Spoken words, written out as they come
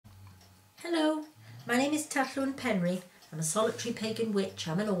name is Crone Penry. I'm a solitary pagan witch,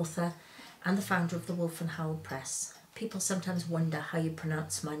 I'm an author and the founder of the Wolf and Howl Press. People sometimes wonder how you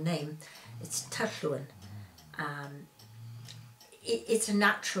pronounce my name. It's Crone. It's a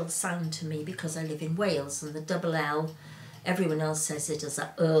natural sound to me because I live in Wales, and the double L, everyone else says it as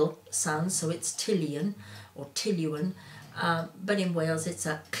a L sound, so it's Tillian or Tilluan, but in Wales it's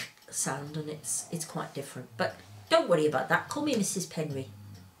a K sound, and it's quite different. But don't worry about that, call me Mrs. Penry,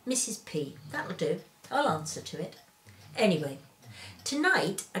 Mrs. P, that'll do, I'll answer to it. Anyway,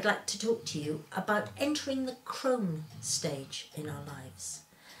 tonight I'd like to talk to you about entering the crone stage in our lives.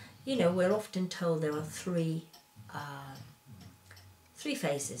 You know, we're often told there are three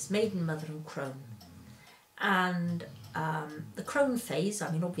phases: maiden, mother and crone. And the crone phase,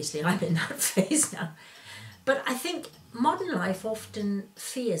 I mean obviously I'm in that phase now, but I think modern life often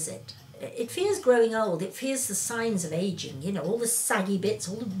fears it. It fears growing old, it fears the signs of ageing, you know, all the saggy bits,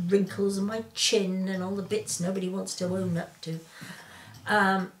 all the wrinkles on my chin and all the bits nobody wants to own up to.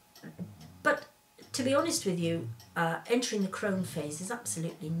 But to be honest with you, entering the crone phase is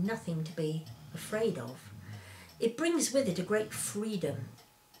absolutely nothing to be afraid of. It brings with it a great freedom.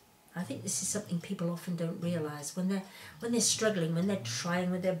 I think this is something people often don't realise when they're struggling, when they're trying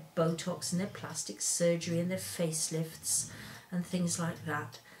with their Botox and their plastic surgery and their facelifts and things like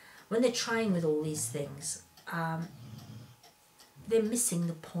that. When they're trying with all these things, they're missing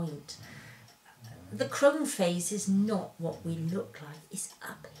the point. The crone phase is not what we look like. It's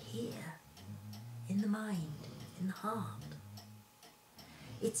up here, in the mind, in the heart.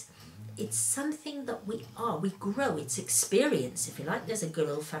 It's something that we are. We grow. It's experience, if you like. There's a good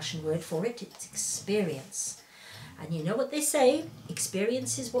old-fashioned word for it. It's experience. And you know what they say?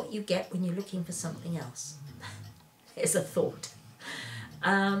 Experience is what you get when you're looking for something else. Here's a thought.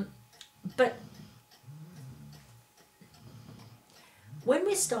 But when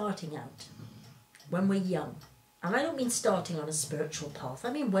we're starting out, when we're young, and I don't mean starting on a spiritual path,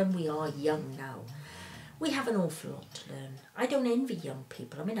 I mean when we are young now, we have an awful lot to learn. I don't envy young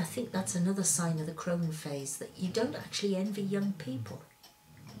people. I mean, I think that's another sign of the crone phase, that you don't actually envy young people.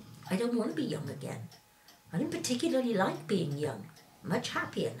 I don't want to be young again. I don't particularly like being young. I'm much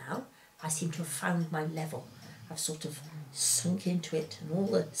happier now. I seem to have found my level. I've sort of sunk into it, and all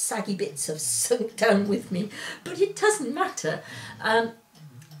the saggy bits have sunk down with me, but it doesn't matter.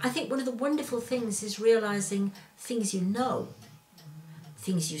 I think one of the wonderful things is realising things you know,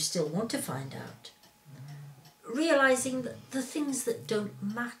 things you still want to find out, realising that the things that don't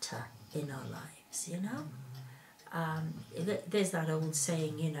matter in our lives, you know. There's that old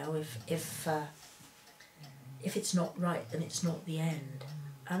saying, you know, if it's not right, then it's not the end.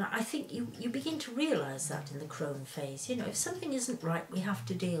 And I think you begin to realise that in the crone phase. You know, if something isn't right, we have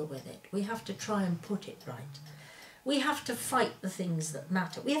to deal with it. We have to try and put it right. We have to fight the things that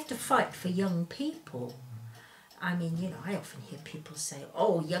matter. We have to fight for young people. I mean, you know, I often hear people say,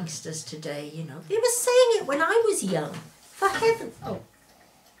 oh, youngsters today, you know, they were saying it when I was young. For heaven, oh,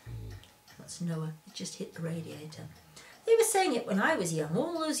 that's Noah, it just hit the radiator. They were saying it when I was young,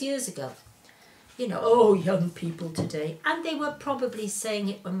 all those years ago. You know, oh, young people today. And they were probably saying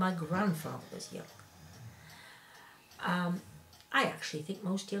it when my grandfather was young. I actually think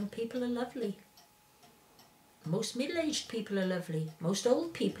most young people are lovely. Most middle-aged people are lovely. Most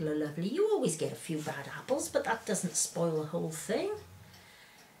old people are lovely. You always get a few bad apples, but that doesn't spoil the whole thing.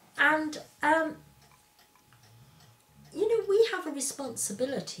 And, you know, we have a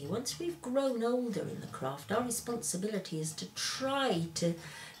responsibility. Once we've grown older in the craft, our responsibility is to try to,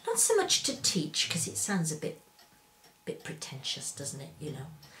 not so much to teach, because it sounds a bit pretentious, doesn't it, you know.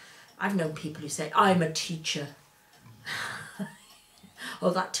 I've known people who say, I'm a teacher. Oh,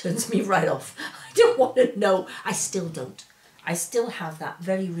 that turns me right off. I don't want to know. I still don't. I still have that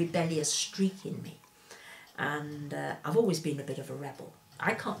very rebellious streak in me. And I've always been a bit of a rebel.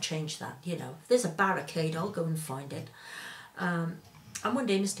 I can't change that, you know. If there's a barricade, I'll go and find it. And one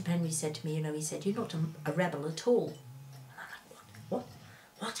day Mr. Penry said to me, you know, he said, you're not a rebel at all. And I'm like,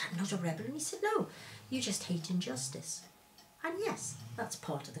 what? I'm not a rebel? And he said, no, you just hate injustice. And yes, that's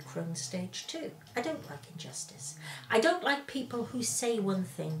part of the crone stage too. I don't like injustice. I don't like people who say one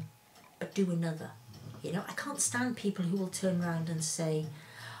thing but do another. You know, I can't stand people who will turn around and say,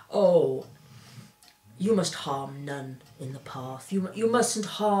 oh, you must harm none in the path. You mustn't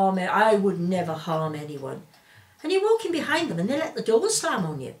harm it. I would never harm anyone. And you're walking behind them and they let the door slam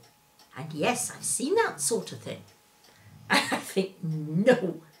on you. And yes, I've seen that sort of thing. I think,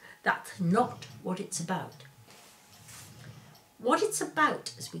 no, that's not what it's about. What it's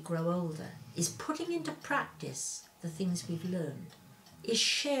about as we grow older is putting into practice the things we've learned, is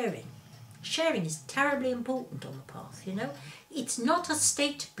sharing. Sharing is terribly important on the path, you know. It's not a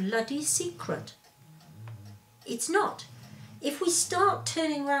state bloody secret. It's not. If we start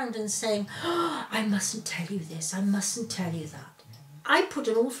turning around and saying, oh, I mustn't tell you this, I mustn't tell you that. I put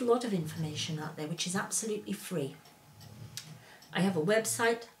an awful lot of information out there which is absolutely free. I have a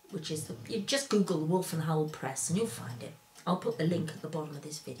website, which is, you just Google the Wolf and Howl Press and you'll find it. I'll put the link at the bottom of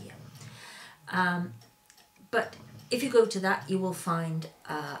this video. But if you go to that, you will find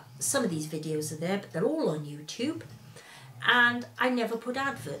some of these videos are there, but they're all on YouTube. And I never put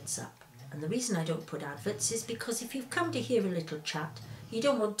adverts up. And the reason I don't put adverts is because if you've come to hear a little chat, you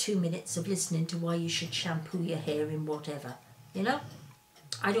don't want 2 minutes of listening to why you should shampoo your hair in whatever, you know?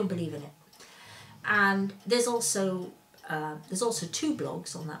 I don't believe in it. And there's also 2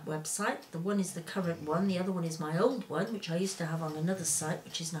 blogs on that website. The one is the current one, the other one is my old one, which I used to have on another site,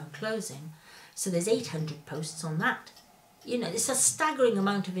 which is now closing. So there's 800 posts on that. You know, it's a staggering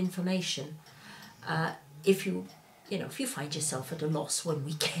amount of information. If you find yourself at a loss one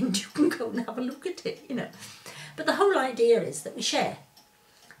weekend, you can go and have a look at it, you know. But the whole idea is that we share.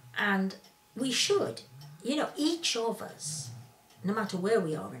 And we should, you know, each of us, no matter where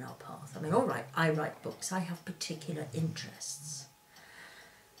we are in our path. I mean, all right, I write books, I have particular interests.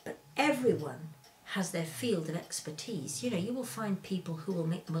 But everyone has their field of expertise. You know, you will find people who will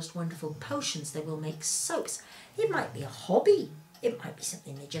make the most wonderful potions, they will make soaps. It might be a hobby, it might be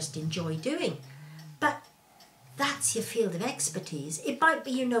something they just enjoy doing. But that's your field of expertise. It might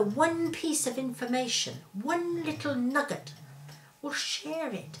be, you know, one piece of information, one little nugget. Well,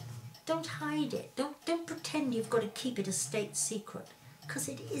 share it. Don't hide it. Don't pretend you've got to keep it a state secret, because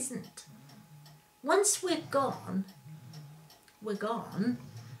it isn't. Once we're gone,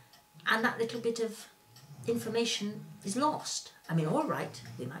 and that little bit of information is lost. I mean, all right,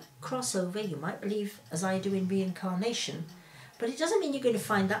 we might cross over, you might believe, as I do, in reincarnation, but it doesn't mean you're going to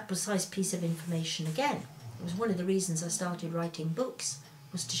find that precise piece of information again. It was one of the reasons I started writing books,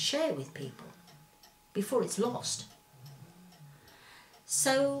 was to share with people before it's lost.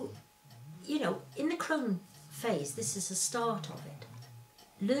 So, you know, in the Crone phase, this is the start of it.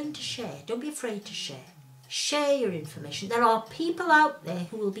 Learn to share. Don't be afraid to share. Share your information. There are people out there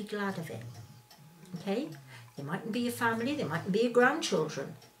who will be glad of it. Okay? They mightn't be your family, they mightn't be your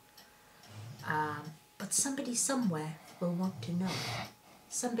grandchildren. But somebody somewhere will want to know.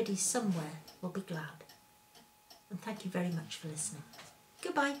 Somebody somewhere will be glad. And thank you very much for listening.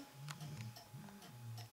 Goodbye.